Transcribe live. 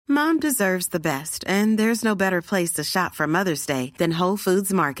Mom deserves the best, and there's no better place to shop for Mother's Day than Whole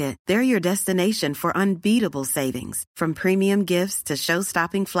Foods Market. They're your destination for unbeatable savings, from premium gifts to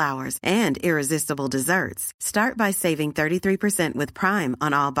show-stopping flowers and irresistible desserts. Start by saving 33% with Prime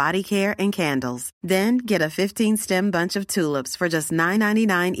on all body care and candles. Then get a 15-stem bunch of tulips for just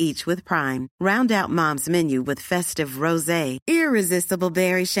 $9.99 each with Prime. Round out Mom's menu with festive rosé, irresistible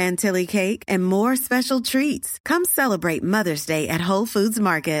berry chantilly cake, and more special treats. Come celebrate Mother's Day at Whole Foods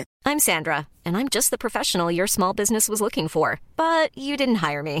Market. I'm Sandra, and I'm just the professional your small business was looking for. But you didn't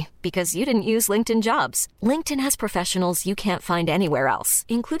hire me because you didn't use LinkedIn Jobs. LinkedIn has professionals you can't find anywhere else,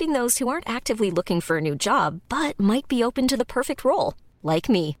 including those who aren't actively looking for a new job, but might be open to the perfect role, like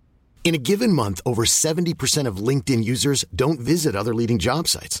me. In a given month, over 70% of LinkedIn users don't visit other leading job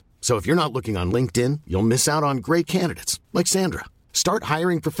sites. So if you're not looking on LinkedIn, you'll miss out on great candidates like Sandra. Start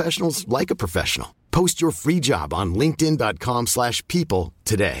hiring professionals like a professional. Post your free job on linkedin.com/people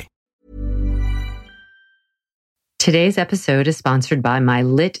today. Today's episode is sponsored by my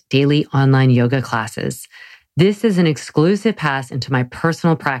LIT Daily online yoga classes. This is an exclusive pass into my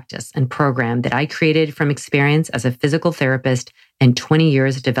personal practice and program that I created from experience as a physical therapist and 20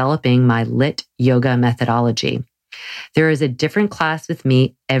 years developing my LIT yoga methodology. There is a different class with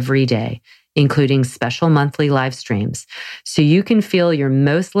me every day, including special monthly live streams, so you can feel your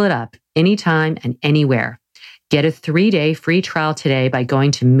most lit up anytime and anywhere. Get a 3-day free trial today by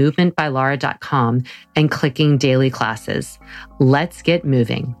going to movementbylara.com and clicking daily classes. Let's get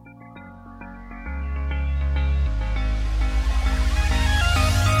moving.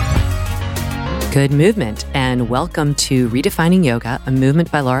 Good movement, and welcome to Redefining Yoga, a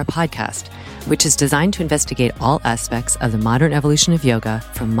Movement by Lara podcast, which is designed to investigate all aspects of the modern evolution of yoga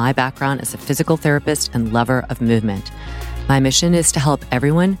from my background as a physical therapist and lover of movement. My mission is to help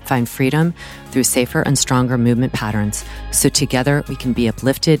everyone find freedom through safer and stronger movement patterns, so together we can be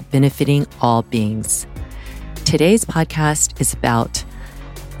uplifted, benefiting all beings. Today's podcast is about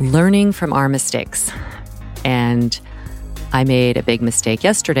learning from our mistakes. And I made a big mistake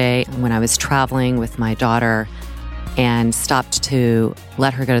yesterday when I was traveling with my daughter and stopped to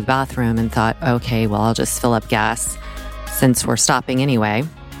let her go to the bathroom and thought, okay, well, I'll just fill up gas since we're stopping anyway.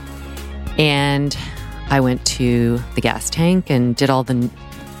 And I went to the gas tank and did all the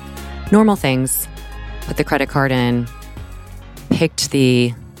normal things, put the credit card in, picked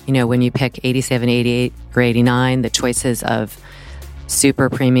when you pick 87, 88, or 89, the choices of super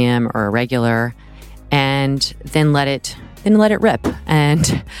premium or regular, and then let it rip.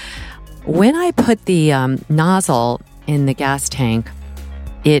 And when I put the nozzle in the gas tank,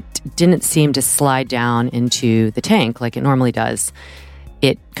 it didn't seem to slide down into the tank like it normally does.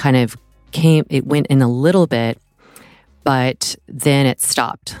 It went in a little bit, but then it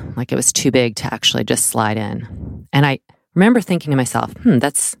stopped. Like it was too big to actually just slide in. And I remember thinking to myself,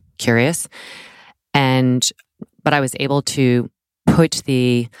 that's curious. But I was able to put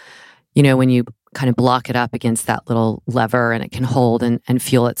when you kind of block it up against that little lever and it can hold and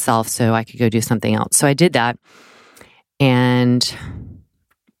fuel itself, so I could go do something else. So I did that and,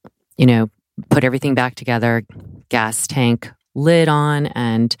 put everything back together, gas tank lid on,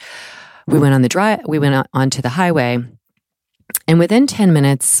 and we went onto the highway. And within 10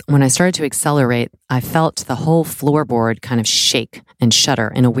 minutes, when I started to accelerate, I felt the whole floorboard kind of shake and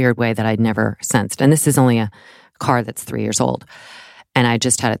shudder in a weird way that I'd never sensed. And this is only a car that's 3 years old. And I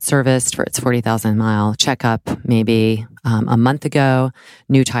just had it serviced for its 40,000 mile checkup maybe a month ago,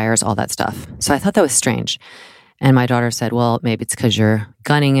 new tires, all that stuff. So I thought that was strange. And my daughter said, well, maybe it's because you're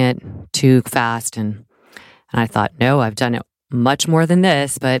gunning it too fast. And I thought, no, I've done it much more than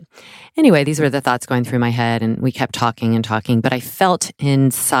this. But anyway, these were the thoughts going through my head, and we kept talking and talking. But I felt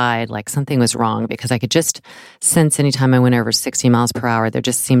inside like something was wrong, because I could just sense anytime I went over 60 miles per hour, there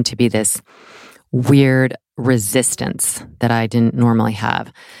just seemed to be this weird resistance that I didn't normally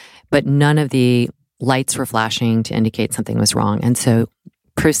have. But none of the lights were flashing to indicate something was wrong. And so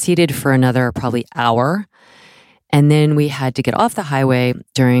proceeded for another probably hour. And then we had to get off the highway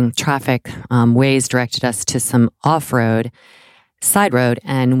during traffic. Waze directed us to some off-road, side road.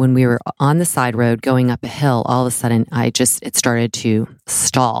 And when we were on the side road going up a hill, all of a sudden it started to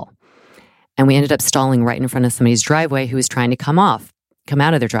stall. And we ended up stalling right in front of somebody's driveway who was trying to come out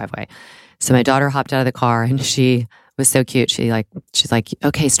of their driveway. So my daughter hopped out of the car, and she was so cute. She's like,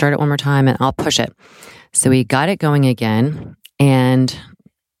 okay, start it one more time and I'll push it. So we got it going again, and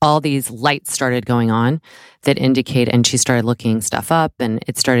all these lights started going on that indicate, and she started looking stuff up, and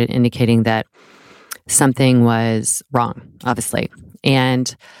it started indicating that something was wrong, obviously.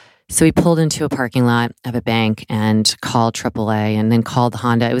 And so we pulled into a parking lot of a bank and called AAA, and then called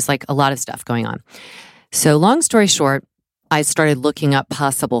Honda. It was like a lot of stuff going on. So long story short, I started looking up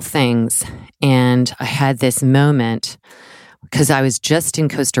possible things, and I had this moment because I was just in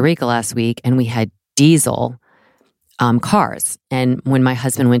Costa Rica last week and we had diesel cars. And when my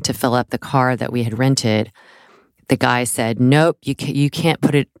husband went to fill up the car that we had rented, the guy said, "Nope, you can't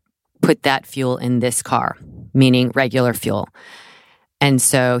put that fuel in this car," meaning regular fuel. And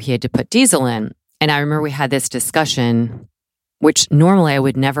so he had to put diesel in. And I remember we had this discussion, which normally I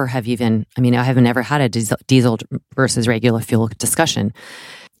would never have I have never had a diesel versus regular fuel discussion.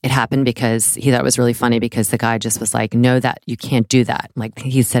 It happened because he thought it was really funny because the guy just was like, "No, that you can't do that." Like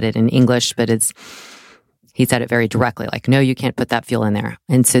he said it in English, but he said it very directly, like, "No, you can't put that fuel in there."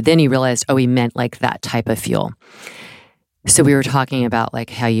 And so then he realized, he meant like that type of fuel. So we were talking about like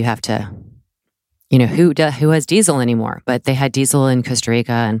how you have to, who has diesel anymore, but they had diesel in Costa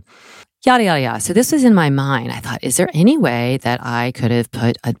Rica and yada, yada, yada. So this was in my mind. I thought, is there any way that I could have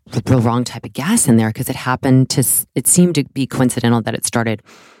put the wrong type of gas in there? Because it seemed to be coincidental that it started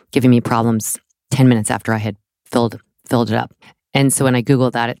giving me problems 10 minutes after I had filled it up. And so when I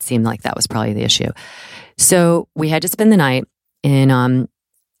Googled that, it seemed like that was probably the issue. So we had to spend the night in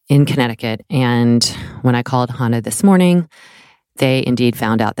Connecticut. And when I called Honda this morning, they indeed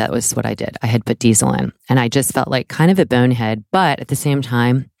found out that was what I did. I had put diesel in, and I just felt like kind of a bonehead. But at the same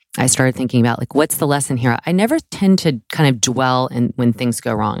time, I started thinking about like, what's the lesson here? I never tend to kind of dwell when things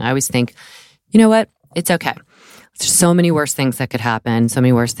go wrong. I always think, you know what? It's okay. There's so many worse things that could happen. So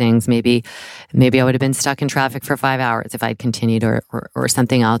many worse things. Maybe I would have been stuck in traffic for 5 hours if I'd continued or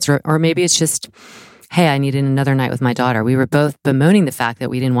something else. Or maybe it's just, hey, I needed another night with my daughter. We were both bemoaning the fact that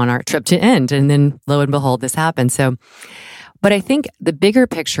we didn't want our trip to end. And then lo and behold, this happened. So, but I think the bigger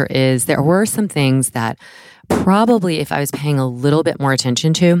picture is there were some things that probably if I was paying a little bit more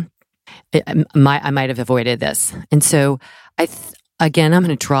attention to, I might have avoided this. And so again, I'm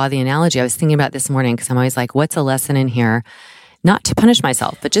going to draw the analogy I was thinking about this morning because I'm always like, what's a lesson in here? Not to punish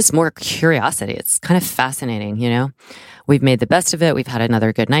myself, but just more curiosity. It's kind of fascinating, We've made the best of it. We've had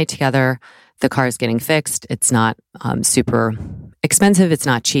another good night together. The car is getting fixed. It's not super expensive. It's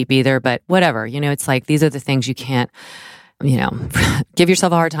not cheap either, but whatever. It's like these are the things you can't, give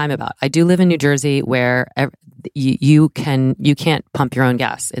yourself a hard time about. I do live in New Jersey where you can't pump your own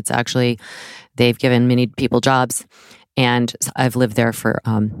gas. It's actually, they've given many people jobs. And I've lived there for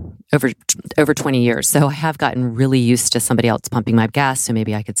over 20 years. So I have gotten really used to somebody else pumping my gas. So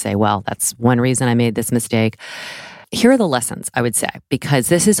maybe I could say, well, that's one reason I made this mistake. Here are the lessons, I would say, because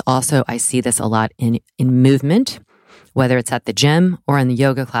this is also, I see this a lot in movement, whether it's at the gym or in the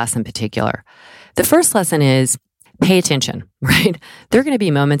yoga class in particular. The first lesson is pay attention, right? There are going to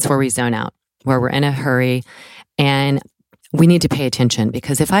be moments where we zone out, where we're in a hurry, and we need to pay attention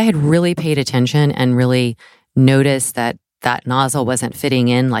because if I had really paid attention and really noticed that nozzle wasn't fitting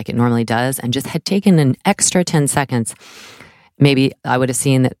in like it normally does and just had taken an extra 10 seconds, maybe I would have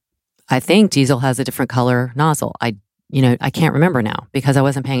seen that I think diesel has a different color nozzle. I can't remember now because I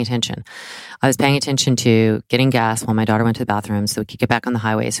wasn't paying attention. I was paying attention to getting gas while my daughter went to the bathroom so we could get back on the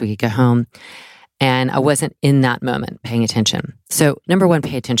highway so we could go home. And I wasn't in that moment paying attention. So number one,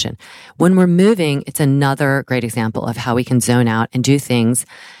 pay attention. When we're moving, it's another great example of how we can zone out and do things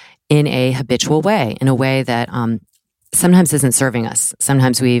in a habitual way, in a way that sometimes isn't serving us.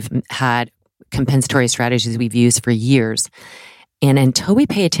 Sometimes we've had compensatory strategies we've used for years. And until we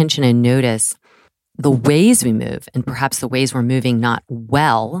pay attention and notice the ways we move and perhaps the ways we're moving not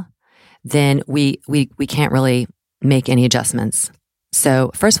well, then we can't really make any adjustments.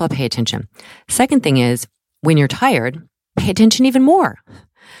 So first of all, pay attention. Second thing is when you're tired, pay attention even more.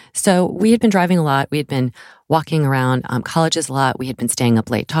 So we had been driving a lot. We had been walking around colleges a lot. We had been staying up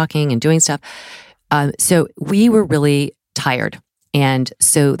late talking and doing stuff. So we were really tired. And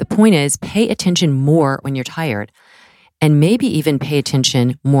so the point is pay attention more when you're tired. And maybe even pay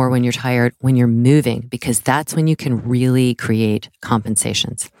attention more when you're tired, when you're moving, because that's when you can really create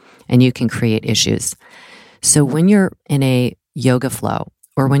compensations and you can create issues. So when you're in a yoga flow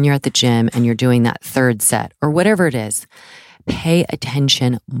or when you're at the gym and you're doing that third set or whatever it is, pay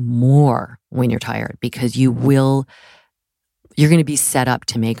attention more when you're tired because you're going to be set up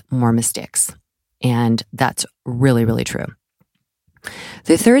to make more mistakes. And that's really, really true.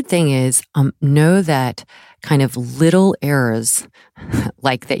 The third thing is know that kind of little errors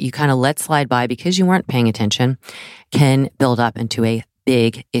like that you kind of let slide by because you weren't paying attention can build up into a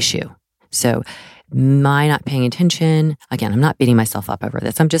big issue. So my not paying attention, again, I'm not beating myself up over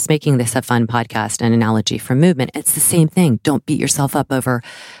this. I'm just making this a fun podcast and analogy from movement. It's the same thing. Don't beat yourself up over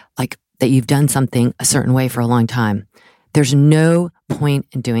like that you've done something a certain way for a long time. There's no point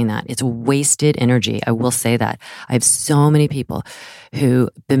in doing that. It's wasted energy. I will say that. I have so many people who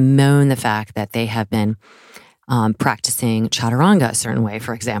bemoan the fact that they have been practicing chaturanga a certain way,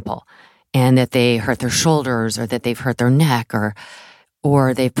 for example, and that they hurt their shoulders or that they've hurt their neck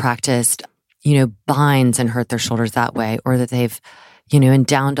or they've practiced, binds and hurt their shoulders that way, or that they've, in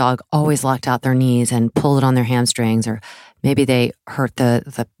down dog always locked out their knees and pulled it on their hamstrings, or maybe they hurt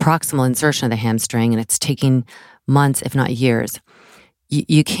the proximal insertion of the hamstring and it's taking months, if not years.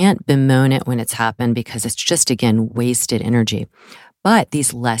 You can't bemoan it when it's happened because it's just, again, wasted energy. But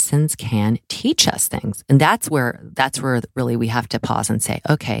these lessons can teach us things. And that's where really we have to pause and say,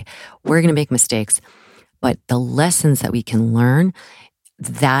 okay, we're going to make mistakes, but the lessons that we can learn,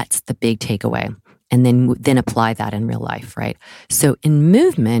 that's the big takeaway. And then apply that in real life, right? So in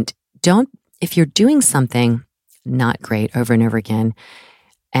movement, if you're doing something not great over and over again,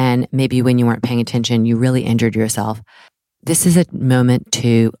 and maybe when you weren't paying attention, you really injured yourself, this is a moment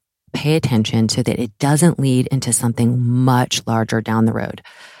to pay attention so that it doesn't lead into something much larger down the road.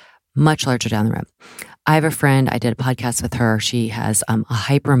 I have a friend, I did a podcast with her. She has a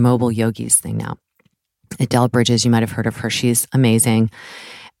hypermobile yogis thing now. Adele Bridges, you might have heard of her. She's amazing.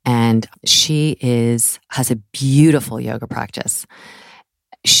 And she has a beautiful yoga practice.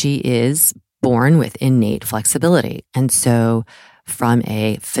 She is born with innate flexibility. And so from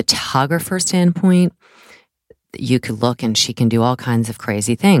a photographer standpoint, you could look and she can do all kinds of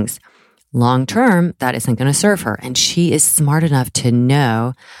crazy things. Long term, that isn't going to serve her. And she is smart enough to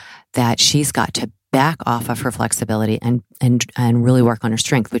know that she's got to back off of her flexibility and really work on her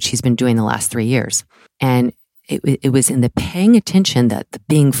strength, which she's been doing the last 3 years. And it was in the paying attention, that the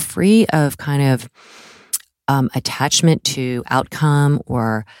being free of kind of attachment to outcome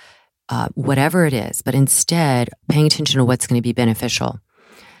or whatever it is, but instead paying attention to what's going to be beneficial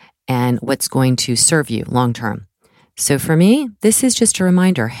and what's going to serve you long term. So for me, this is just a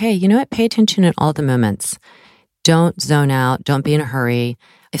reminder, hey, you know what? Pay attention at all the moments. Don't zone out. Don't be in a hurry.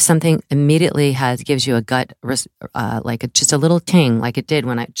 If something immediately gives you a gut, just a little ting, like it did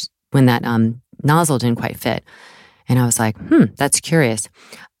when that nozzle didn't quite fit. And I was like, that's curious.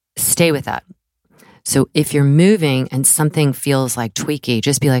 Stay with that. So if you're moving and something feels like tweaky,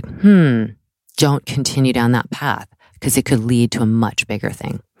 just be like, don't continue down that path because it could lead to a much bigger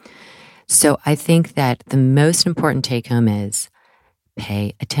thing. So I think that the most important take home is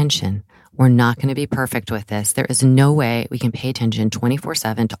pay attention. We're not going to be perfect with this. There is no way we can pay attention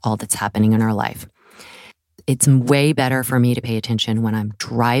 24/7 to all that's happening in our life. It's way better for me to pay attention when I'm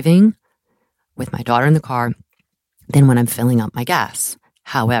driving with my daughter in the car than when I'm filling up my gas.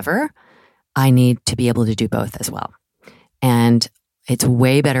 However, I need to be able to do both as well. And it's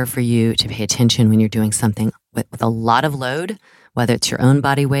way better for you to pay attention when you're doing something with a lot of load, whether it's your own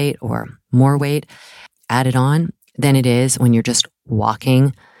body weight or more weight added on, than it is when you're just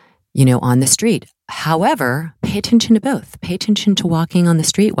walking, on the street. However, pay attention to both. Pay attention to walking on the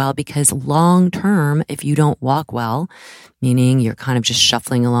street well, because long term, if you don't walk well, meaning you're kind of just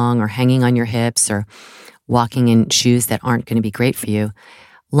shuffling along or hanging on your hips or walking in shoes that aren't going to be great for you,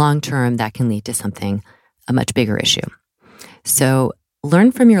 long term, that can lead to a much bigger issue. So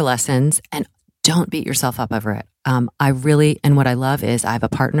learn from your lessons and don't beat yourself up over it. And what I love is I have a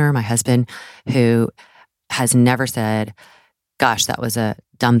partner, my husband, who has never said, gosh, that was a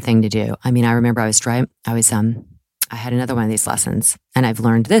dumb thing to do. I mean, I remember I had another one of these lessons, and I've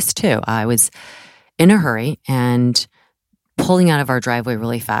learned this too. I was in a hurry and pulling out of our driveway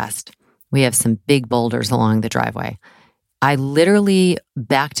really fast. We have some big boulders along the driveway. I literally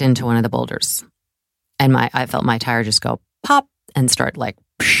backed into one of the boulders, and I felt my tire just go pop and start like,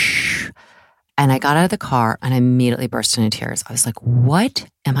 psh. And I got out of the car and I immediately burst into tears. I was like, what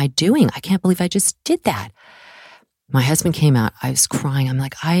am I doing? I can't believe I just did that. My husband came out. I was crying. I'm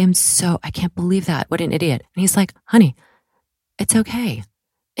like, I can't believe that. What an idiot. And he's like, honey, it's okay.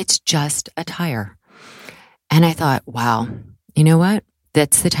 It's just a tire. And I thought, wow, you know what?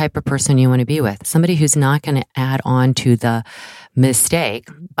 That's the type of person you want to be with. Somebody who's not going to add on to the mistake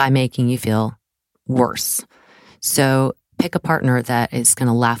by making you feel worse. So pick a partner that is going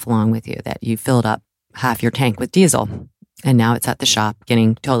to laugh along with you, that you filled up half your tank with diesel and now it's at the shop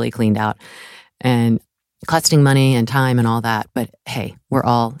getting totally cleaned out and costing money and time and all that. But hey, we're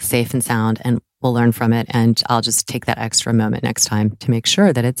all safe and sound and we'll learn from it. And I'll just take that extra moment next time to make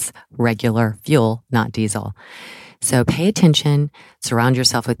sure that it's regular fuel, not diesel. So pay attention, surround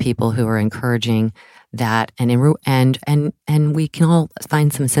yourself with people who are encouraging that, and we can all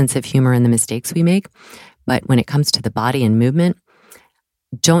find some sense of humor in the mistakes we make. But when it comes to the body and movement,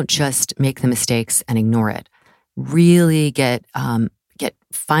 don't just make the mistakes and ignore it. Really get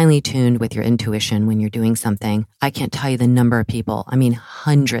finely tuned with your intuition when you're doing something. I can't tell you the number of people,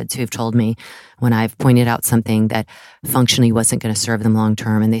 hundreds who've told me when I've pointed out something that functionally wasn't going to serve them long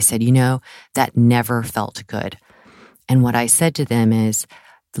term. And they said, that never felt good. And what I said to them is,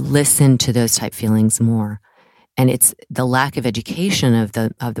 listen to those type feelings more. And it's the lack of education of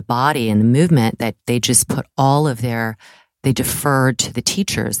the body and the movement that they just put they deferred to the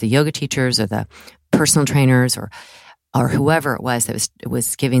teachers, the yoga teachers or the personal trainers or whoever it was that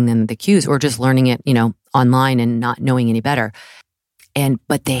was giving them the cues, or just learning it, online and not knowing any better.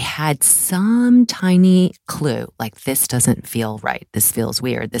 But they had some tiny clue, like, this doesn't feel right. This feels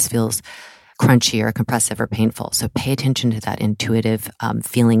weird. This feels crunchy or compressive or painful. So pay attention to that intuitive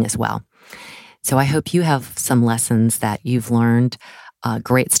feeling as well. So I hope you have some lessons that you've learned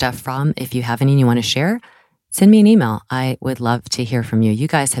great stuff from. If you have any and you want to share, send me an email. I would love to hear from you. You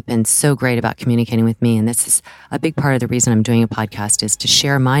guys have been so great about communicating with me. And this is a big part of the reason I'm doing a podcast, is to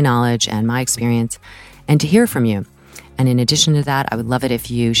share my knowledge and my experience and to hear from you. And in addition to that, I would love it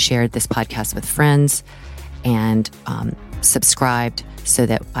if you shared this podcast with friends and subscribed so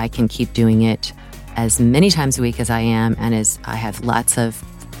that I can keep doing it as many times a week as I am. And as I have lots of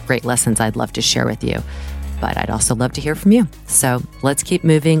great lessons I'd love to share with you. But I'd also love to hear from you. So let's keep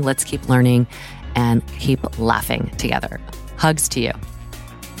moving. Let's keep learning. And keep laughing together. Hugs to you.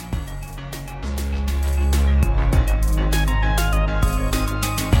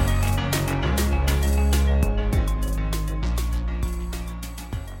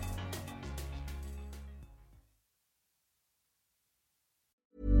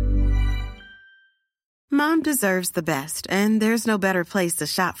 Mom deserves the best, and there's no better place to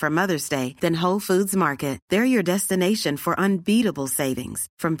shop for Mother's Day than Whole Foods Market. They're your destination for unbeatable savings,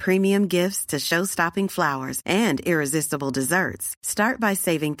 from premium gifts to show-stopping flowers and irresistible desserts. Start by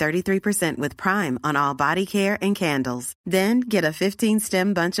saving 33% with Prime on all body care and candles. Then get a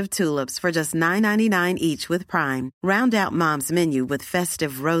 15-stem bunch of tulips for just $9.99 each with Prime. Round out Mom's menu with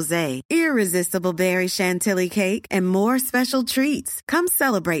festive rosé, irresistible berry chantilly cake, and more special treats. Come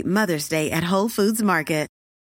celebrate Mother's Day at Whole Foods Market.